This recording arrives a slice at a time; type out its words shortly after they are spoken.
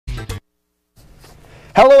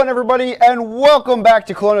Hello everybody, and welcome back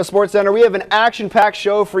to Colonial Sports Center. We have an action-packed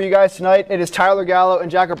show for you guys tonight. It is Tyler Gallo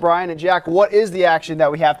and Jack O'Brien. And Jack, what is the action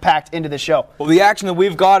that we have packed into the show? Well, the action that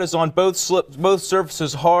we've got is on both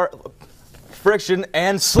surfaces, hard, friction,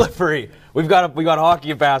 and slippery. We got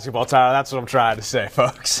hockey and basketball, Tyler. That's what I'm trying to say,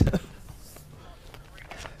 folks.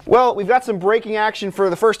 Well, we've got some breaking action for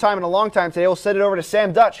the first time in a long time today. We'll send it over to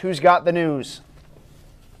Sam Dutch, who's got the news.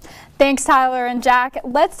 Thanks, Tyler and Jack.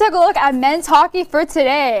 Let's take a look at men's hockey for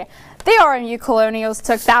today. The RMU Colonials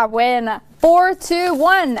took that win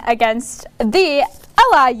 4-1 against the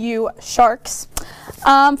LIU Sharks.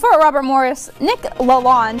 For Robert Morris, Nick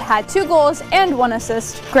Lalonde had 2 goals and 1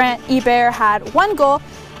 assist. Grant Ebert had 1 goal,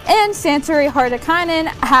 and Santeri Hardakainen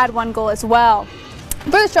had 1 goal as well. For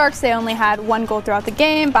the Sharks, they only had 1 goal throughout the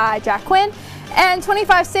game by Jack Quinn and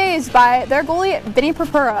 25 saves by their goalie Vinny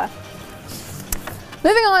Purpura.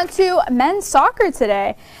 Moving on to men's soccer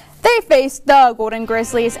today. They faced the Golden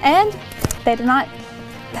Grizzlies and they did not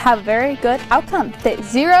have a very good outcome.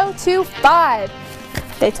 0-5.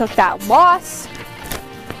 They took that loss.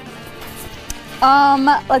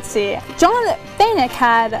 Let's see. John Fanick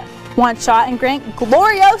had 1 shot and Grant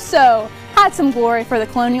Glorioso had some glory for the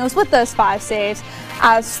Colonials with those 5 saves.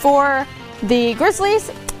 As for the Grizzlies,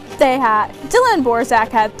 they had Dylan Borzak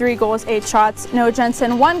had 3 goals, 8 shots, Noah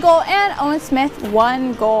Jensen 1 goal, and Owen Smith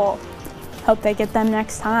 1 goal. Hope they get them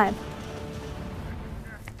next time.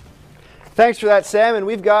 Thanks for that, Sam. And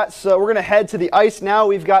we're going to head to the ice now.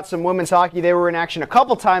 We've got some women's hockey. They were in action a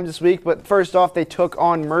couple times this week, but first off, they took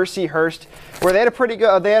on Mercyhurst, where they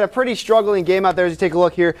had a pretty struggling game out there. As you take a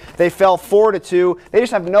look here, they fell 4-2. They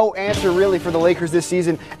just have no answer really for the Lakers this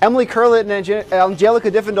season. Emily Curlett and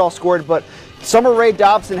Angelica Diffendahl scored, but Summer Rae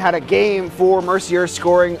Dobson had a game for Mercyhurst,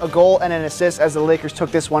 scoring a goal and an assist as the Lakers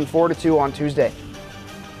took this one 4-2 on Tuesday.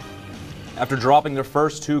 After dropping their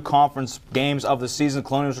first 2 conference games of the season, the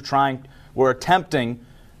Colonials were attempting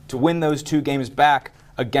to win those 2 games back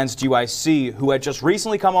against UIC, who had just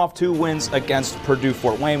recently come off 2 wins against Purdue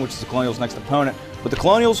Fort Wayne, which is the Colonials' next opponent. But the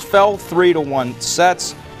Colonials fell 3-1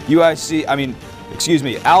 sets. Allison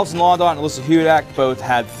Laudon and Alyssa Hudak both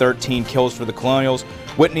had 13 kills for the Colonials.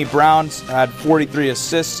 Whitney Brown had 43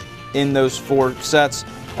 assists in those 4 sets.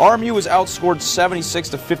 RMU was outscored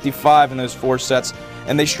 76-55 in those 4 sets,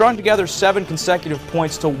 and they strung together 7 consecutive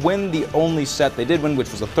points to win the only set they did win,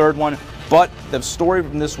 which was the 3rd one. But the story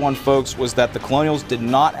from this one, folks, was that the Colonials did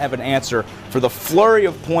not have an answer for the flurry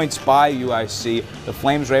of points by UIC. The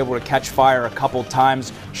Flames were able to catch fire a couple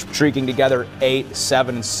times, streaking together 8,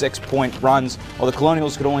 7, and 6-point runs, while the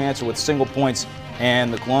Colonials could only answer with single points,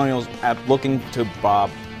 and the Colonials looking to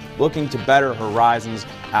better horizons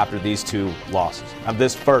after these 2 losses.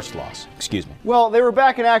 This first loss, excuse me. Well, they were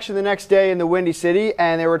back in action the next day in the Windy City,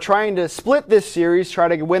 and they were trying to split this series, try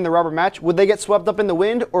to win the rubber match. Would they get swept up in the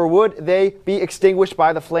wind, or would they be extinguished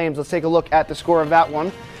by the Flames? Let's take a look at the score of that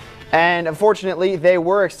one. And unfortunately, they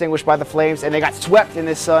were extinguished by the Flames, and they got swept in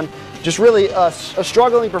this sun. Just really a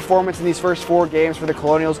struggling performance in these first 4 games for the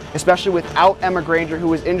Colonials, especially without Emma Granger, who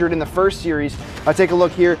was injured in the first series. Take a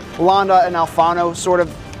look here. Londa and Alfano sort of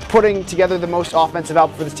putting together the most offensive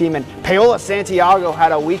output for this team, and Paola Santiago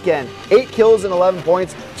had a weekend. 8 kills and 11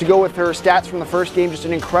 points to go with her stats from the first game. Just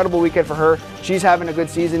an incredible weekend for her. She's having a good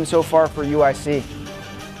season so far for UIC.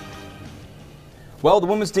 Well, the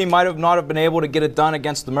women's team might not have been able to get it done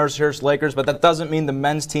against the Mercyhurst Lakers, but that doesn't mean the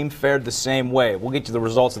men's team fared the same way. We'll get to the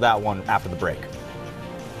results of that one after the break.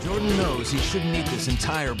 Jordan knows he shouldn't eat this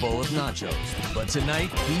entire bowl of nachos, but tonight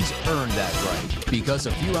he's earned that right. Because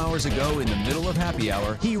a few hours ago in the middle of happy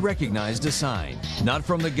hour, he recognized a sign. Not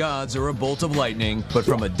from the gods or a bolt of lightning, but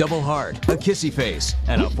from a double heart, a kissy face,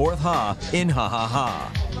 and a 4th ha in ha ha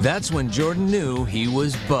ha. That's when Jordan knew he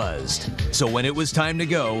was buzzed. So when it was time to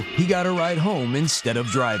go, he got a ride home instead of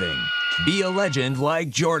driving. Be a legend like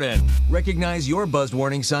Jordan. Recognize your buzzed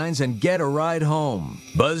warning signs and get a ride home.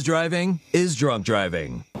 Buzz driving is drunk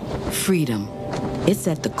driving. Freedom. It's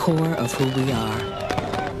at the core of who we are.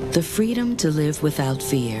 The freedom to live without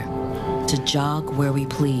fear, to jog where we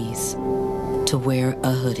please, to wear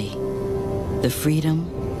a hoodie. The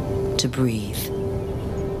freedom to breathe.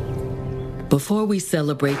 Before we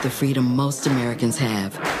celebrate the freedom most Americans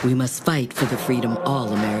have, we must fight for the freedom all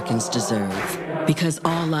Americans deserve. Because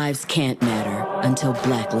all lives can't matter until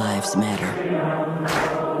Black lives matter.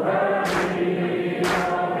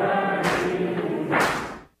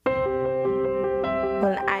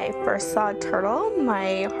 first saw a turtle,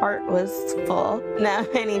 my heart was full. Now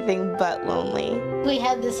anything but lonely. We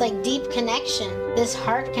have this like deep connection, this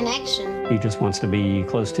heart connection. He just wants to be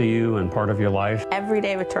close to you and part of your life. Every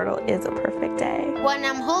day with Turtle is a perfect day. When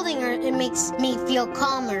I'm holding her, it makes me feel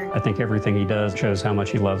calmer. I think everything he does shows how much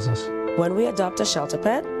he loves us. When we adopt a shelter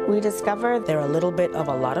pet, We discover they're a little bit of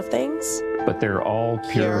a lot of things. But they're all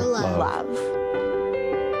pure love.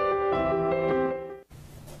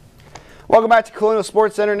 Welcome back to Colonial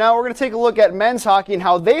Sports Center. Now we're going to take a look at men's hockey and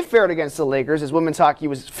how they fared against the Lakers, as women's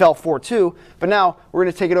hockey fell 4-2. But now we're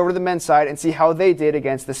going to take it over to the men's side and see how they did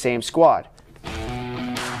against the same squad.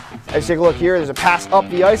 As you take a look here, there's a pass up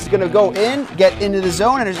the ice. It's going to go in, get into the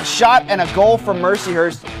zone, and there's a shot and a goal from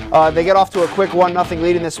Mercyhurst. They get off to a quick 1-0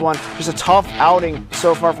 lead in this one. Just a tough outing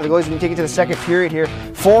so far for the Colonials. We take it to the second period here.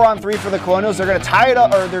 4-on-3 for the Colonials. They're going to tie it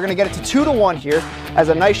up, or they're going to get it to 2-1 here, as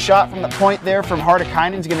a nice shot from the point there from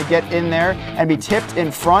Hardikainen is going to get in there and be tipped in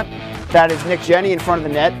front. That is Nick Jenny in front of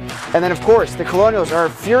the net. And then, of course, the Colonials are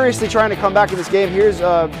furiously trying to come back in this game. Here's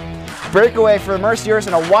a breakaway for Mercyhurst,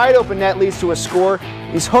 and a wide open net leads to a score.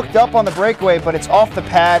 He's hooked up on the breakaway, but it's off the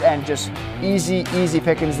pad, and just easy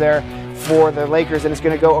pickings there for the Lakers, and it's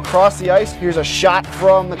going to go across the ice. Here's a shot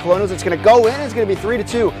from the Colonials. It's going to go in. It's going to be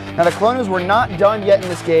 3-2. Now, the Colonials were not done yet in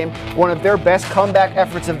this game. One of their best comeback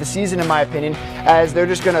efforts of the season, in my opinion, as they're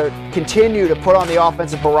just going to continue to put on the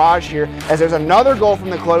offensive barrage here, as there's another goal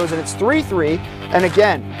from the Colonials, and it's 3-3. And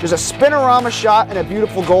again, there's a spinorama shot and a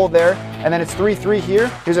beautiful goal there, and then it's 3-3 here.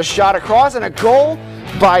 Here's a shot across and a goal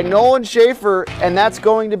by Nolan Schaefer, and that's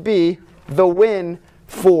going to be the win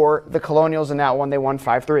for the Colonials in that one. They won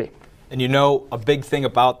 5-3. And you know, a big thing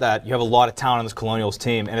about that, you have a lot of talent on this Colonials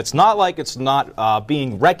team, and it's not like it's not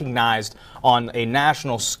being recognized on a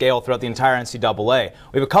national scale throughout the entire NCAA.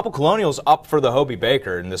 We have a couple Colonials up for the Hobie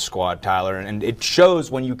Baker in this squad, Tyler, and it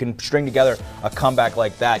shows when you can string together a comeback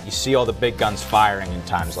like that. You see all the big guns firing in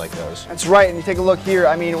times like those. That's right, and you take a look here.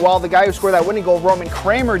 I mean, while the guy who scored that winning goal, Roman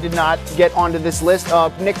Kramer, did not get onto this list,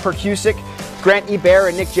 Nick Perkusic, Grant Ebert,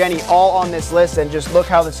 and Nick Jenny all on this list, and just look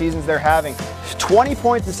how the seasons they're having. 20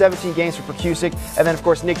 points in 17 games for Perkusic, and then, of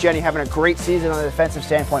course, Nick Jenny having a great season on the defensive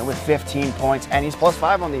standpoint with 15 points, and he's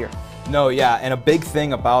 +5 on the year. No, yeah, and a big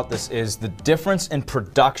thing about this is the difference in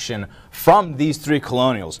production from these three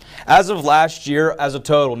Colonials. As of last year, as a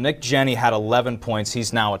total, Nick Jenny had 11 points.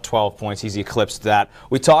 He's now at 12 points. He's eclipsed that.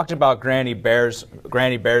 We talked about Granny Bear's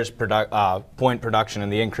point production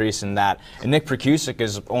and the increase in that. And Nick Perkusic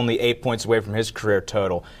is only 8 points away from his career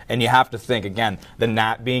total. And you have to think, again,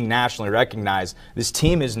 being nationally recognized, this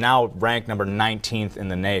team is now ranked number 19th in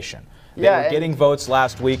the nation. They were getting votes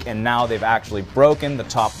last week, and now they've actually broken the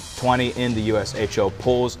top 20 in the USHO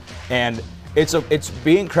polls, and it's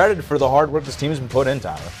being credited for the hard work this team has been put in,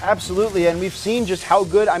 Tyler. Absolutely, and we've seen just how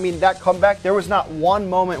good, I mean, that comeback, there was not one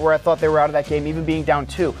moment where I thought they were out of that game, even being down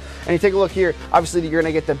 2. And you take a look here, obviously you're going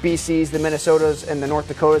to get the BCs, the Minnesotas, and the North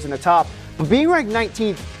Dakotas in the top, but being ranked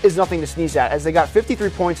 19th is nothing to sneeze at, as they got 53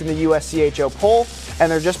 points in the USCHO poll,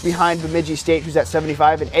 and they're just behind Bemidji State, who's at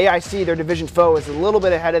 75, and AIC, their division foe, is a little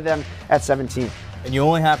bit ahead of them at 17. And you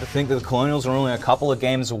only have to think that the Colonials are only a couple of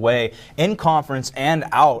games away in conference and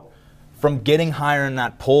out from getting higher in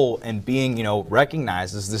that poll and being, you know,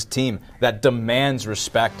 recognized as this team that demands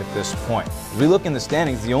respect at this point. As we look in the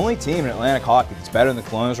standings, the only team in Atlantic hockey that's better than the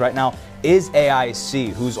Colonials right now is AIC,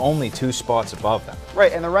 who's only 2 spots above them.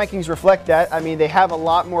 Right, and the rankings reflect that. I mean, they have a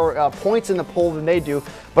lot more points in the poll than they do,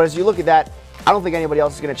 but as you look at that, I don't think anybody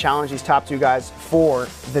else is going to challenge these top 2 guys for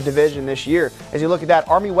the division this year. As you look at that,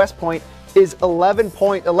 Army West Point is 11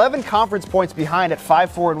 conference points behind at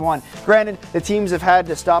 5-4-1. Granted, the teams have had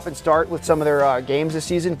to stop and start with some of their games this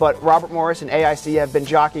season, but Robert Morris and AIC have been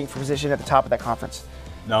jockeying for position at the top of that conference.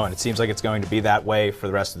 No, and it seems like it's going to be that way for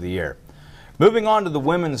the rest of the year. Moving on to the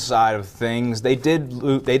women's side of things, they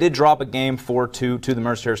did drop a game 4-2 to the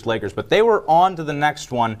Mercyhurst Lakers, but they were on to the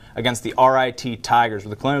next one against the RIT Tigers,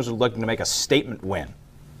 where the Colonials are looking to make a statement win.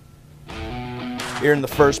 Here in the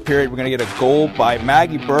first period, we're going to get a goal by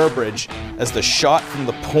Maggie Burbridge as the shot from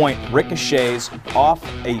the point ricochets off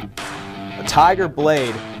a Tiger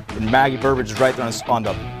blade, and Maggie Burbridge is right there on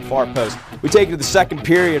the far post. We take it to the second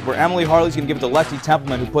period, where Emily Harley's going to give it to Lexi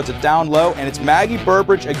Templeman, who puts it down low, and it's Maggie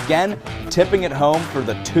Burbridge again tipping it home for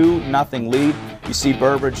the 2-0 lead. You see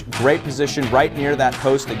Burbridge, great position right near that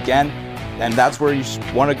post again, and that's where you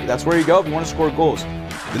go if you want to score goals.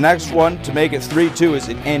 The next one to make it 3-2 is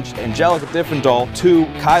Angelica Diffendahl to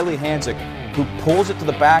Kylie Hansick, who pulls it to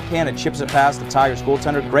the backhand and chips it past the Tigers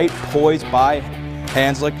goaltender. Great poise by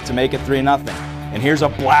Hanslick to make it 3-0. And here's a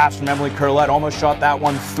blast from Emily Curlett, almost shot that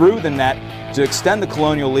one through the net to extend the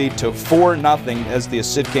Colonial lead to 4-0 as the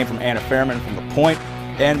assist came from Anna Fairman from the point.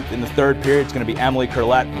 And in the third period, it's going to be Emily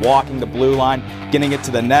Curlette walking the blue line, getting it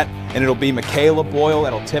to the net, and it'll be Michaela Boyle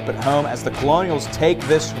that'll tip it home as the Colonials take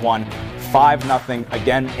this one 5-0.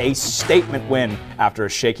 Again, a statement win after a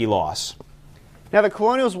shaky loss. Now, the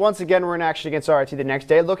Colonials once again were in action against RIT the next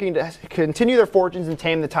day, looking to continue their fortunes and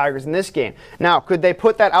tame the Tigers in this game. Now, could they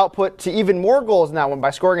put that output to even more goals in that one by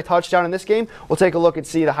scoring a touchdown in this game? We'll take a look and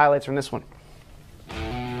see the highlights from this one.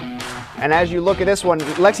 And as you look at this one,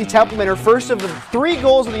 Lexi Templeman, her first of the 3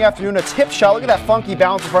 goals in the afternoon, a tip shot. Look at that funky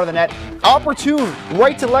bounce in front of the net. Opportune,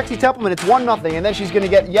 right to Lexi Templeman. It's 1-0, and then she's going to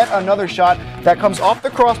get yet another shot that comes off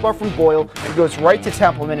the crossbar from Boyle and goes right to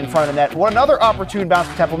Templeman in front of the net. What another opportune bounce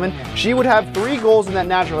to Templeman. She would have 3 goals in that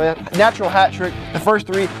natural hat trick, the first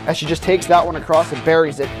 3, as she just takes that one across and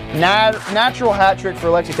buries it. Natural hat trick for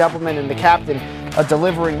Lexi Templeman and the captain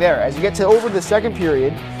delivering there. As you get to over the second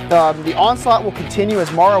period, the onslaught will continue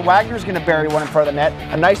as Mara Wagner is going to bury one in front of the net.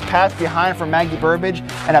 A nice pass behind from Maggie Burbage,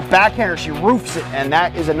 and a backhander. She roofs it, and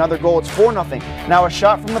that is another goal. It's 4-0. Now a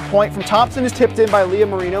shot from the point from Thompson is tipped in by Leah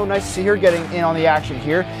Marino. Nice to see her getting in on the action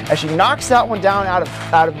here as she knocks that one down out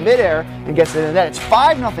of midair and gets it in the net. It's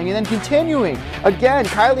 5-0, and then continuing again,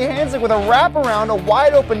 Kylie Hanslick with a wraparound, a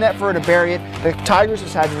wide open net for her to bury it. The Tigers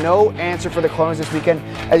just had no answer for the Colonials this weekend.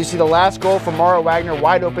 As you see, the last goal from Mara Wagner,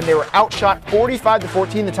 wide open. They were outshot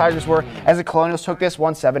 45-14. The Tigers were, as the Colonials took this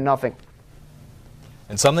one 7-0.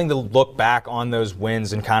 And something to look back on those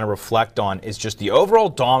wins and kind of reflect on is just the overall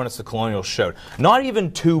dominance the Colonials showed. Not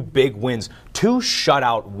even 2 big wins, 2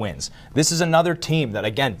 shutout wins. This is another team that,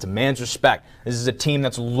 again, demands respect. This is a team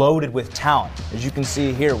that's loaded with talent. As you can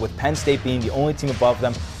see here, with Penn State being the only team above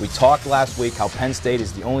them, we talked last week how Penn State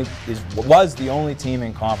was the only team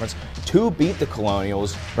in conference to beat the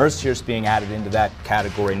Colonials. Mercyhurst being added into that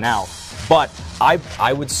category now. But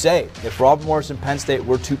I would say if Robert Morris and Penn State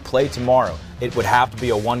were to play tomorrow, it would have to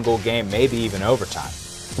be a 1-goal game, maybe even overtime.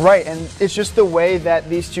 Right, and it's just the way that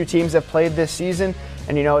these 2 teams have played this season,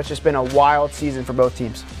 and you know it's just been a wild season for both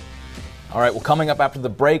teams. All right, well, coming up after the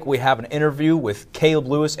break, we have an interview with Caleb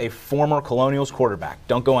Lewis, a former Colonials quarterback.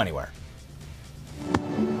 Don't go anywhere.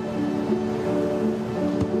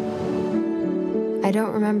 I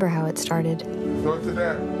don't remember how it started. Go to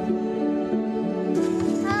that.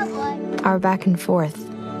 Our back and forth.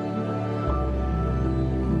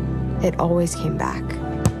 It always came back.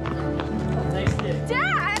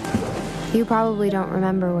 Dad! You probably don't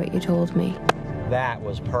remember what you told me. That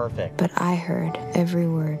was perfect. But I heard every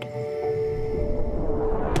word.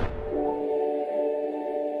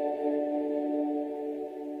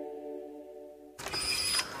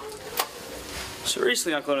 So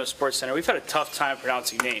recently on Colonial Sports Center, we've had a tough time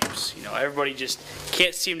pronouncing names. You know, everybody just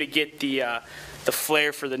can't seem to get the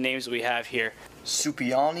flair for the names that we have here.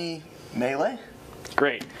 Supiani Melee?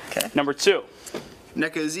 Great. Okay. Number 2.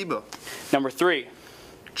 Neka Azibo. Number 3.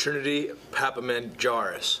 Trinity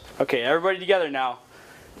Papamanjaris. Okay, everybody together now.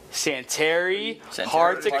 Santeri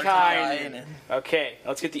Hartikainen. Okay,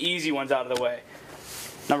 let's get the easy ones out of the way.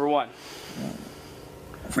 Number 1.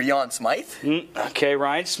 Rion Smythe? Okay,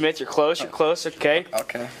 Ryan Smith, you're close, okay.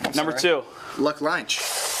 Okay. Number 2. Luck Lynch.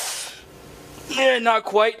 Yeah, not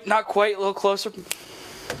quite, a little closer.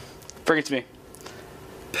 Bring it to me.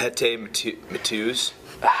 Pete Matthews.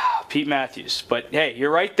 Pete Matthews. But hey,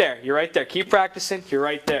 you're right there. Keep practicing. You're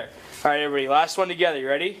right there. All right, everybody. Last one together. You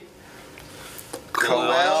ready?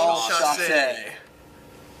 Coel Chasse.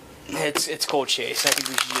 It's Cole Chase. I think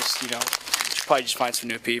we should just, should probably just find some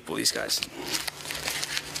new people. These guys.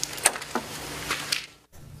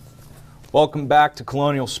 Welcome back to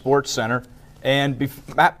Colonial Sports Center. And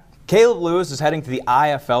Caleb Lewis is heading to the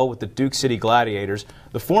IFL with the Duke City Gladiators.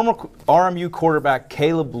 The former RMU quarterback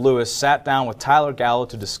Caleb Lewis sat down with Tyler Gallo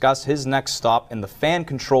to discuss his next stop in the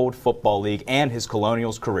fan-controlled football league and his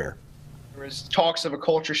Colonials career. There was talks of a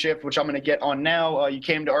culture shift, which I'm going to get on now. You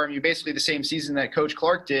came to RMU basically the same season that Coach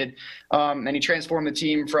Clark did, and he transformed the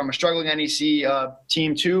team from a struggling NEC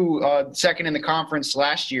team to second in the conference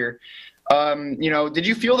last year. Did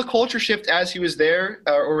you feel the culture shift as he was there,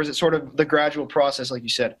 or was it sort of the gradual process, like you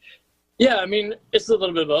said? Yeah, I mean, it's a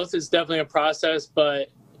little bit of both. It's definitely a process, but,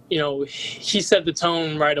 he set the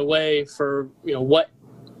tone right away for, what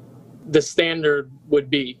the standard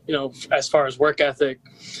would be, as far as work ethic,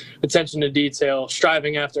 attention to detail,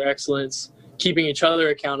 striving after excellence, keeping each other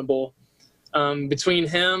accountable. Between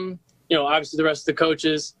him, obviously the rest of the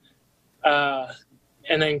coaches,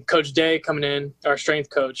 and then Coach Day coming in, our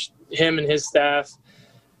strength coach, him and his staff,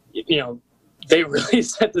 they really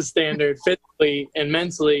set the standard physically and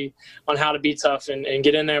mentally on how to be tough and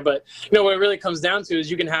get in there. But, what it really comes down to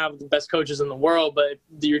is you can have the best coaches in the world, but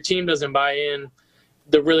if your team doesn't buy in,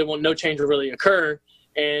 no change will really occur.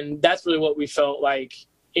 And that's really what we felt like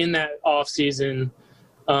in that off season,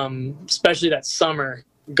 especially that summer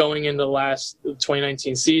going into the last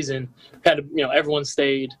 2019 season. Had, everyone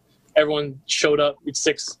stayed. Everyone showed up at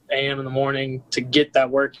 6 a.m. in the morning to get that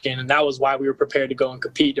work in, and that was why we were prepared to go and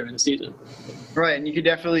compete during the season. Right, and you could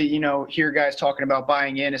definitely, hear guys talking about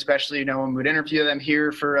buying in, especially, when we would interview them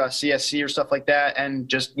here for CSC or stuff like that, and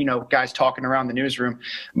just, guys talking around the newsroom.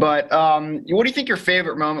 But what do you think your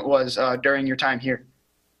favorite moment was during your time here?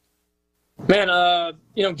 Man,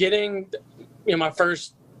 getting, my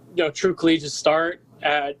first, true collegiate start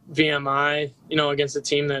at VMI, against a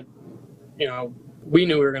team that, we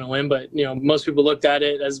knew we were going to win, but, most people looked at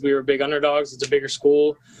it as we were big underdogs. It's a bigger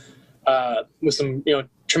school with some,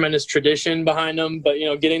 tremendous tradition behind them. But,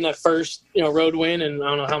 getting that first, road win, and I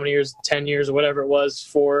don't know how many years, 10 years or whatever it was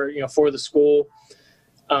for the school,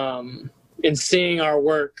 and seeing our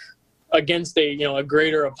work against a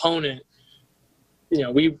greater opponent,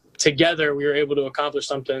 we were able to accomplish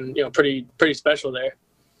something, pretty special there.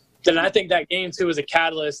 And I think that game, too, was a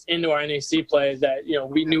catalyst into our NAC play that,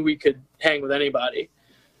 we knew we could hang with anybody.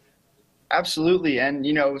 Absolutely. And,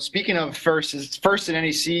 speaking of first in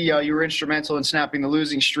NAC, you were instrumental in snapping the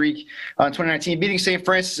losing streak in 2019, beating St.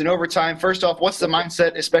 Francis in overtime. First off, what's the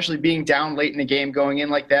mindset, especially being down late in the game, going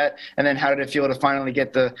in like that? And then how did it feel to finally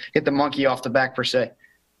get the monkey off the back, per se?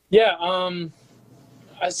 Yeah,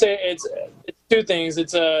 I say it's two things.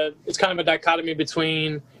 It's kind of a dichotomy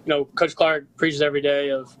between, Coach Clark preaches every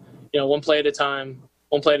day of, one play at a time,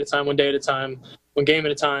 one day at a time, one game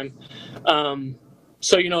at a time.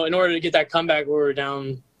 So, in order to get that comeback, we were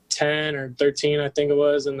down 10 or 13, I think it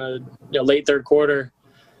was, in the late third quarter.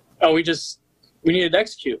 We needed to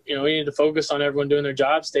execute. We needed to focus on everyone doing their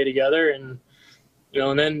job, stay together, and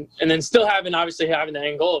and then still having the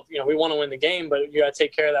end goal of, we want to win the game, but you got to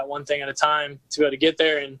take care of that one thing at a time to be able to get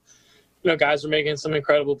there. And guys were making some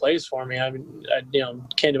incredible plays for me. I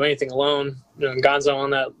can't do anything alone. Gonzo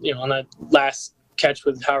on that last catch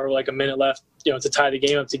with however like a minute left, to tie the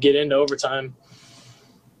game up to get into overtime.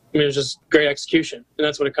 It was just great execution, and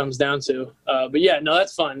that's what it comes down to. But yeah, no,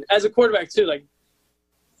 that's fun. As a quarterback too, like,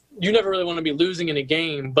 you never really want to be losing in a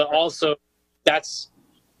game, but also that's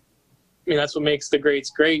what makes the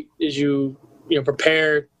greats great, is you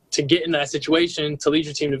prepare to get in that situation to lead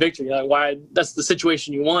your team to victory. Like, why? That's the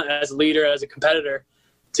situation you want as a leader, as a competitor,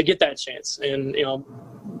 to get that chance. And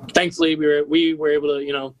thankfully we were able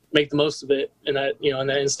to make the most of it in that in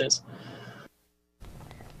that instance.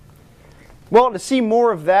 Well, to see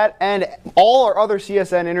more of that and all our other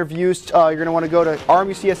CSN interviews, you're going to want to go to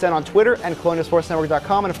RMU-CSN on Twitter and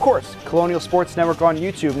colonialsportsnetwork.com, and of course, Colonial Sports Network on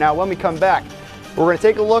YouTube. Now, when we come back, we're going to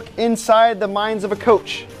take a look inside the minds of a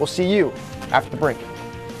coach. We'll see you after the break.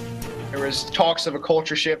 There was talks of a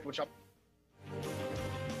culture shift, which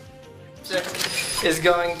is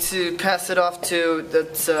going to pass it off to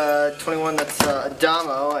 21. That's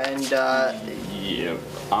Adamo, and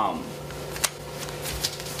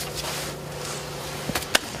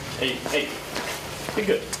Hey, be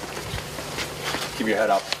good. Keep your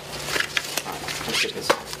head up. Let's get this.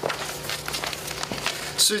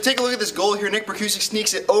 So take a look at this goal here. Nick Berkusik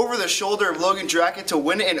sneaks it over the shoulder of Logan Drackett to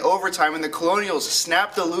win it in overtime, and the Colonials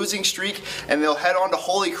snap the losing streak, and they'll head on to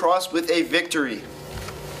Holy Cross with a victory.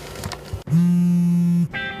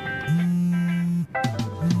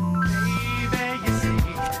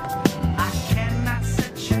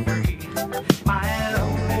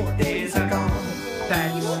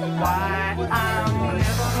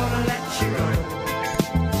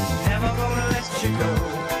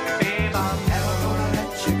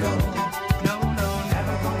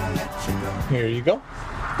 Here you go.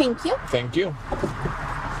 Thank you. Thank you.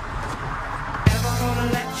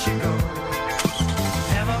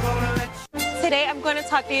 Today I'm going to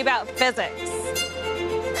talk to you about physics.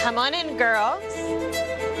 Come on in, girls.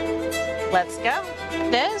 Let's go.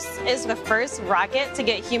 This is the first rocket to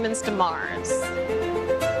get humans to Mars.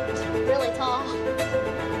 Really tall.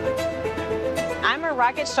 I'm a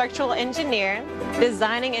rocket structural engineer,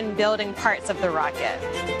 designing and building parts of the rocket.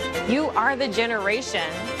 You are the generation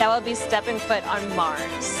that will be stepping foot on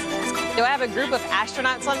Mars. Do I have a group of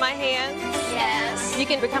astronauts on my hands? Yes. You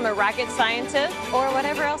can become a rocket scientist or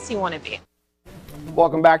whatever else you want to be.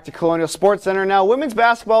 Welcome back to Colonial Sports Center. Now, women's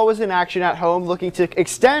basketball was in action at home, looking to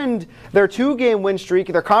extend their two-game win streak,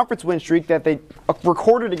 their conference win streak that they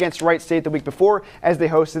recorded against Wright State the week before as they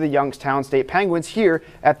hosted the Youngstown State Penguins here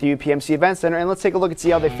at the UPMC Event Center. And let's take a look and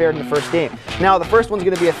see how they fared in the first game. Now, the first one's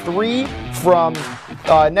going to be a three from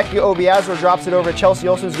Neki Obiazor, drops it over to Chelsea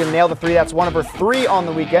Olsen, who's going to nail the three. That's one of her three on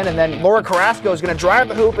the weekend. And then Laura Carrasco is going to drive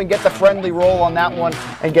the hoop and get the friendly roll on that one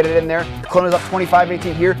and get it in there. The Colonials up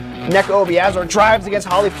 25-18 here. Neka Obiazor drives against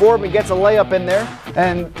Holly Forbes and gets a layup in there.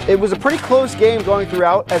 And it was a pretty close game going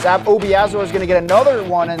throughout, as Obiazor is going to get another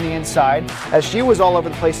one on the inside, as she was all over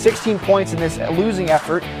the place. 16 points in this losing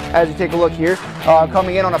effort, as you take a look here.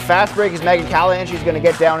 Coming in on a fast break is Megan Callahan. She's going to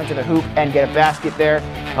get down into the hoop and get a basket there.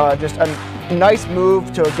 Just a nice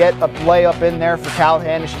move to get a layup in there for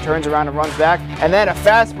Callahan as she turns around and runs back. And then a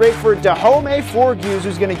fast break for Dahomey Forguse,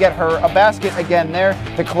 who's going to get her a basket again there.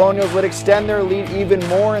 The Colonials would extend their lead even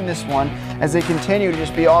more in this one as they continue to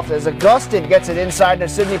just be off. As Augustin gets it inside to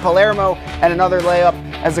Sydney Palermo, and another layup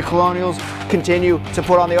as the Colonials continue to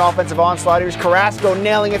put on the offensive onslaught. Here's Carrasco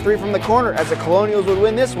nailing a three from the corner as the Colonials would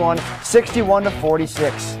win this one 61-46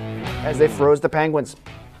 as they froze the Penguins.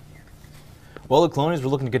 Well, the Colonials were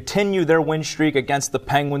looking to continue their win streak against the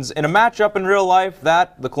Penguins in a matchup in real life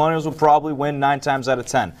that the Colonials will probably win 9 times out of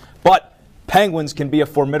 10. But Penguins can be a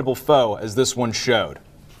formidable foe, as this one showed.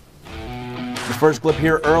 The first clip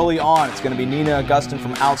here early on, it's going to be Nina Augustin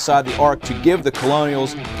from outside the arc to give the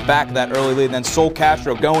Colonials back that early lead. Then Sol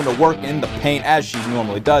Castro going to work in the paint as she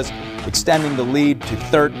normally does, extending the lead to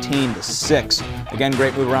 13-6. Again,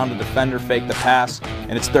 great move around the defender, fake the pass,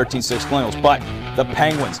 and it's 13-6 Colonials. But the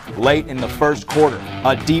Penguins, late in the first quarter,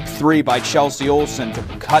 a deep three by Chelsea Olsen to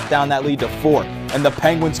cut down that lead to 4. And the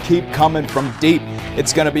Penguins keep coming from deep.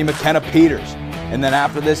 It's going to be McKenna Peters. And then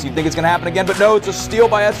after this, you think it's going to happen again, but no, it's a steal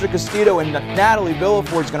by Esther Castillo, and Natalie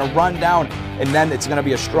Villafort is going to run down, and then it's going to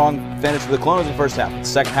be a strong finish for the Colonials in the first half. The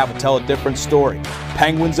second half will tell a different story.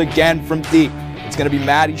 Penguins again from deep. It's going to be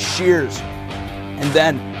Maddie Shears, and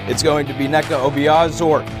then it's going to be Neka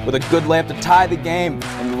Obiazor with a good layup to tie the game,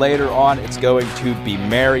 and later on it's going to be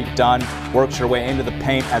Mary Dunn, works her way into the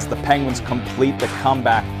paint as the Penguins complete the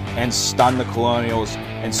comeback and stun the Colonials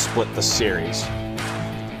and split the series.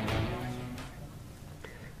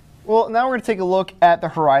 Well, now we're going to take a look at the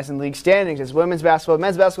Horizon League standings as women's basketball and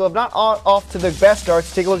men's basketball have not off to the best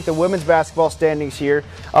starts. Take a look at the women's basketball standings here.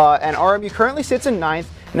 And RMU currently sits in 9th.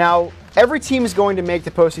 Now, every team is going to make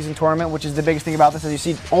the postseason tournament, which is the biggest thing about this. As you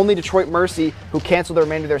see, only Detroit Mercy, who canceled the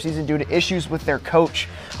remainder of their season due to issues with their coach,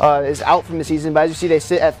 is out from the season. But as you see, they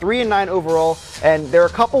sit at 3-9 overall, and they're a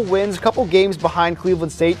couple wins, a couple games behind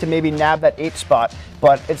Cleveland State to maybe nab that 8th spot.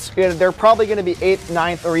 But they're probably going to be 8th,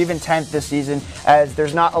 9th, or even 10th this season, as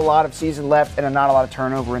there's not a lot of season left and not a lot of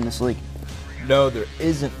turnover in this league. No, there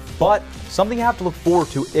isn't. But something you have to look forward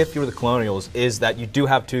to if you're the Colonials is that you do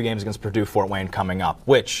have 2 games against Purdue Fort Wayne coming up,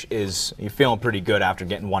 which is you're feeling pretty good after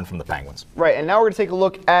getting 1 from the Penguins. Right, and now we're going to take a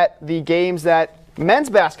look at the games that men's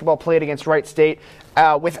basketball played against Wright State.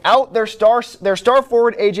 Without their star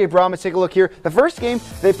forward, A.J. Brown. Let's take a look here. The first game,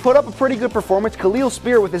 they put up a pretty good performance. Khalil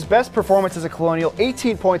Spear with his best performance as a Colonial,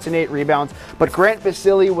 18 points and 8 rebounds. But Grant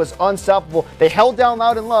Basili was unstoppable. They held down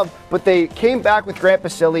Loud and Love, but they came back with Grant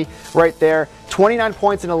Basili right there. 29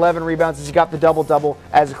 points and 11 rebounds as he got the double-double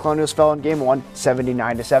as the Colonials fell in game 1,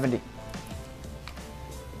 79-70.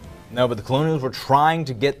 No, but the Colonials were trying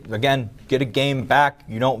to get a game back.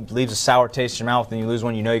 You don't leave a sour taste in your mouth and you lose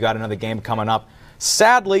one. You know you got another game coming up.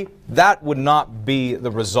 Sadly, that would not be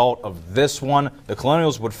the result of this one. The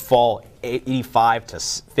Colonials would fall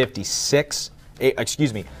 86-56, a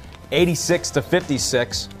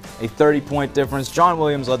 30-point difference. John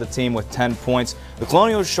Williams led the team with 10 points. The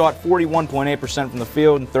Colonials shot 41.8% from the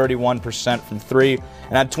field and 31% from 3 and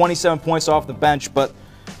had 27 points off the bench, but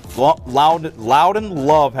Loudon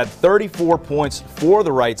Love had 34 points for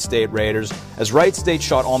the Wright State Raiders, as Wright State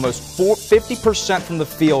shot almost 50% from the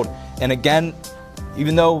field. And again,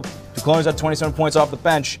 even though the Colonials had 27 points off the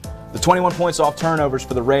bench, the 21 points off turnovers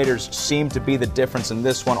for the Raiders seemed to be the difference in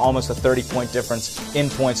this one, almost a 30-point difference in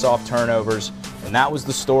points off turnovers. And that was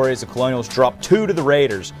the story as the Colonials dropped 2 to the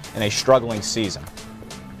Raiders in a struggling season.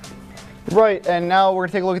 Right, and now we're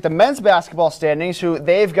going to take a look at the men's basketball standings, who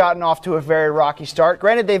they've gotten off to a very rocky start.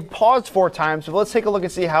 Granted, they've paused 4 times, but let's take a look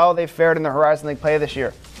and see how they've fared in the Horizon League play this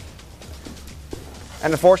year.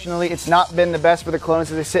 And unfortunately, it's not been the best for the Colonials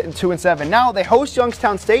as they sit in 2-7. Now, they host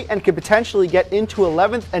Youngstown State and could potentially get into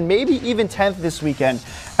 11th and maybe even 10th this weekend,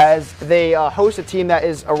 as they host a team that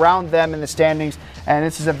is around them in the standings. And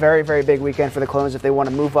this is a very, very big weekend for the Colonials if they want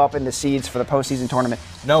to move up in the seeds for the postseason tournament.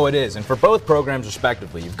 No, it is. And for both programs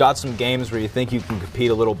respectively, you've got some games where you think you can compete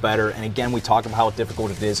a little better. And again, we talk about how difficult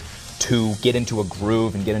it is to get into a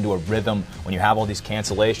groove and get into a rhythm when you have all these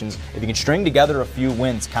cancellations. If you can string together a few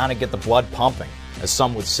wins, kind of get the blood pumping, as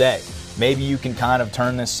some would say, maybe you can kind of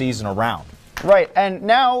turn this season around. Right, and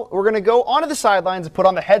now we're going to go onto the sidelines and put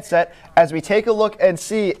on the headset as we take a look and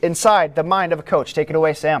see inside the mind of a coach. Take it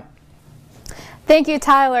away, Sam. Thank you,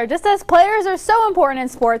 Tyler. Just as players are so important in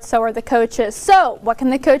sports, so are the coaches. So what can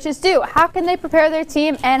the coaches do? How can they prepare their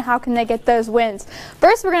team, and how can they get those wins?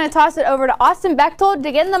 First, we're going to toss it over to Austin Bechtold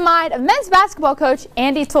to get in the mind of men's basketball coach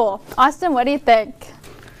Andy Toole. Austin, what do you think?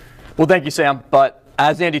 Well, thank you, Sam. But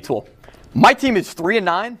as Andy Toole, my team is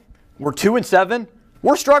 3-9. We're 2-7.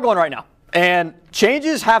 We're struggling right now. And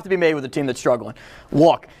changes have to be made with a team that's struggling.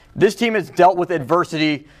 Look, this team has dealt with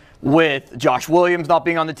adversity with Josh Williams not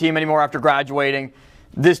being on the team anymore after graduating.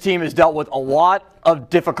 This team has dealt with a lot of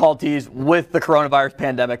difficulties with the coronavirus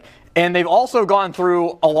pandemic. And they've also gone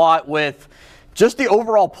through a lot with just the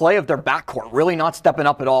overall play of their backcourt, really not stepping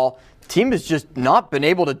up at all. The team has just not been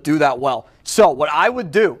able to do that well. So what I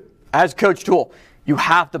would do as Coach Toole, you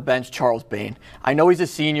have to bench Charles Bain. I know he's a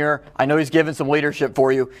senior. I know he's given some leadership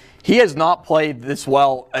for you. He has not played this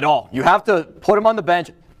well at all. You have to put him on the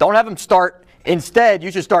bench. Don't have him start. Instead,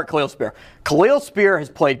 you should start Khalil Spear. Khalil Spear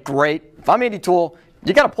has played great. If I'm Andy Toole,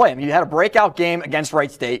 you got to play him. He had a breakout game against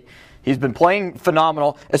Wright State. He's been playing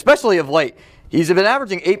phenomenal, especially of late. He's been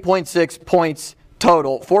averaging 8.6 points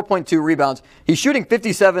total, 4.2 rebounds. He's shooting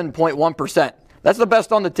 57.1%. That's the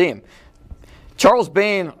best on the team. Charles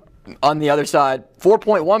Bain, on the other side,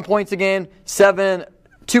 4.1 points a game,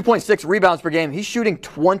 2.6 rebounds per game. He's shooting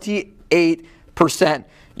 28%.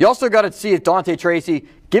 You also got to see if Dante Tracy,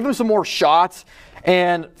 give him some more shots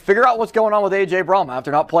and figure out what's going on with A.J. Brahma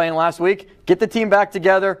after not playing last week. Get the team back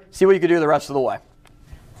together, see what you can do the rest of the way.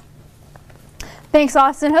 Thanks,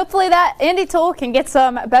 Austin. Hopefully that Andy Toole can get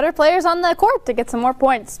some better players on the court to get some more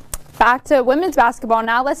points. Back to women's basketball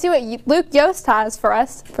now. Let's see what Luke Yost has for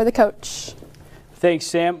us for the coach. Thanks,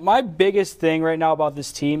 Sam. My biggest thing right now about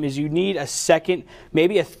this team is you need a second,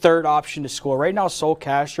 maybe a third option to score. Right now, Sol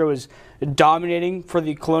Castro is dominating for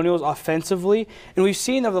the Colonials offensively, and we've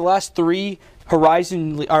seen over the last three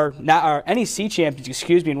NEC champions,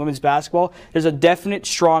 in women's basketball, there's a definite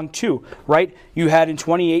strong two, right? You had in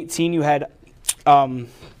 2018, you had Jess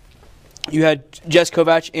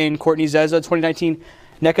Kovac and Courtney Zeza. 2019,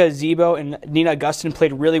 Neka Zebo and Nina Augustin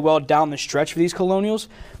played really well down the stretch for these Colonials,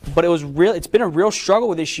 but it's been a real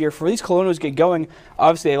struggle this year for these Colonials to get going.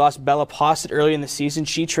 Obviously, they lost Bella Posset early in the season.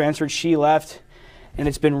 She transferred, she left, and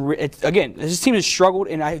again, this team has struggled,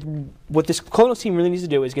 and what this Colonials team really needs to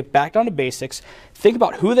do is get back down to basics, think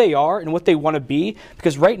about who they are and what they want to be,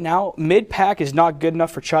 because right now, mid-pack is not good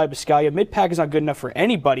enough for Charlie Biscaglia. Mid-pack is not good enough for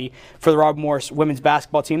anybody for the Rob Morris women's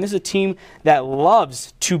basketball team. This is a team that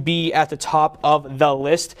loves to be at the top of the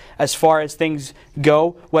list as far as things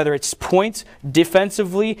go, whether it's points,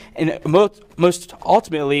 defensively, and most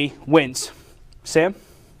ultimately wins. Sam?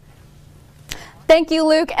 Thank you,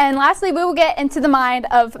 Luke. And lastly, we will get into the mind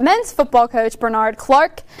of men's football coach Bernard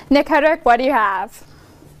Clark. Nick Hedrick, what do you have?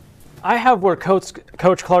 I have where Coach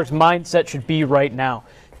Clark's mindset should be right now.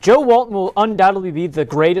 Joe Walton will undoubtedly be the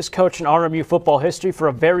greatest coach in RMU football history for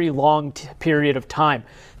a very long period of time.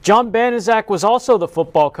 John Banaszak was also the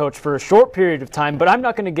football coach for a short period of time, but I'm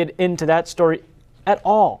not going to get into that story at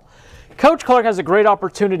all. Coach Clark has a great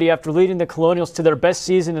opportunity after leading the Colonials to their best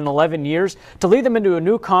season in 11 years to lead them into a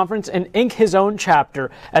new conference and ink his own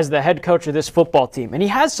chapter as the head coach of this football team. And he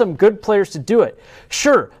has some good players to do it.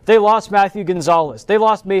 Sure, they lost Matthew Gonzalez. They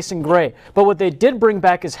lost Mason Gray. But what they did bring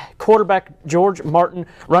back is quarterback George Martin,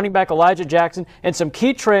 running back Elijah Jackson, and some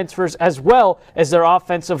key transfers as well as their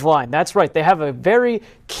offensive line. That's right. They have a very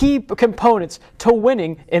key components to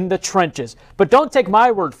winning in the trenches. But don't take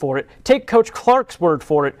my word for it. Take Coach Clark's word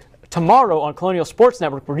for it. Tomorrow on Colonial Sports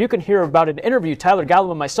Network, where you can hear about an interview Tyler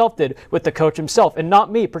Gallo and myself did with the coach himself, and not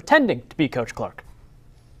me pretending to be Coach Clark.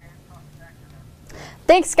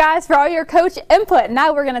 Thanks, guys, for all your coach input.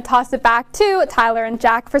 Now we're going to toss it back to Tyler and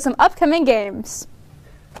Jack for some upcoming games.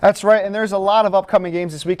 That's right, and there's a lot of upcoming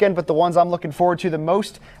games this weekend, but the ones I'm looking forward to the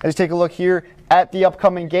most, let's take a look here at the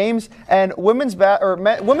upcoming games. And women's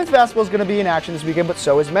basketball is going to be in action this weekend, but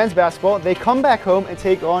so is men's basketball. They come back home and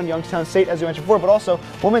take on Youngstown State, as you mentioned before, but also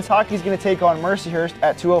women's hockey is going to take on Mercyhurst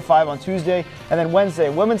at 2:05 on Tuesday. And then Wednesday,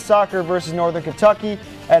 women's soccer versus Northern Kentucky,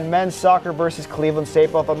 and men's soccer versus Cleveland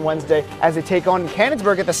State, both on Wednesday, as they take on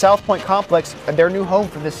Canonsburg at the South Point Complex, their new home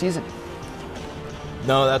for this season.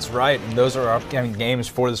 No, that's right. And those are our upcoming games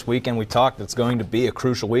for this weekend. We talked it's going to be a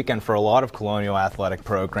crucial weekend for a lot of Colonial athletic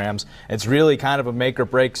programs. It's really kind of a make or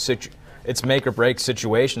break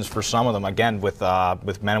situations for some of them. Again, with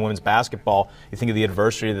men and women's basketball, you think of the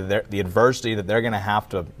adversity that they're going to have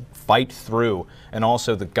to fight through, and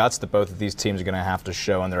also the guts that both of these teams are going to have to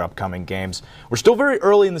show in their upcoming games. We're still very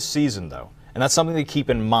early in the season, though. And that's something to keep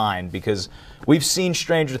in mind, because we've seen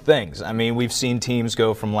stranger things. I mean, we've seen teams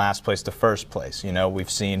go from last place to first place. You know, we've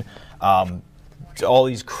seen all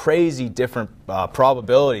these crazy different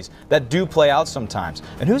probabilities that do play out sometimes.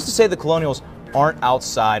 And who's to say the Colonials aren't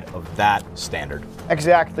outside of that standard?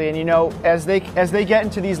 Exactly, and you know, as they get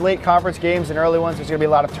into these late conference games and early ones, there's going to be a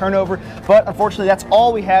lot of turnover. But unfortunately, that's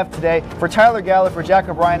all we have today. For Tyler Gallo, for Jack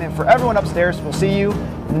O'Brien, and for everyone upstairs, we'll see you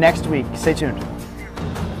next week. Stay tuned.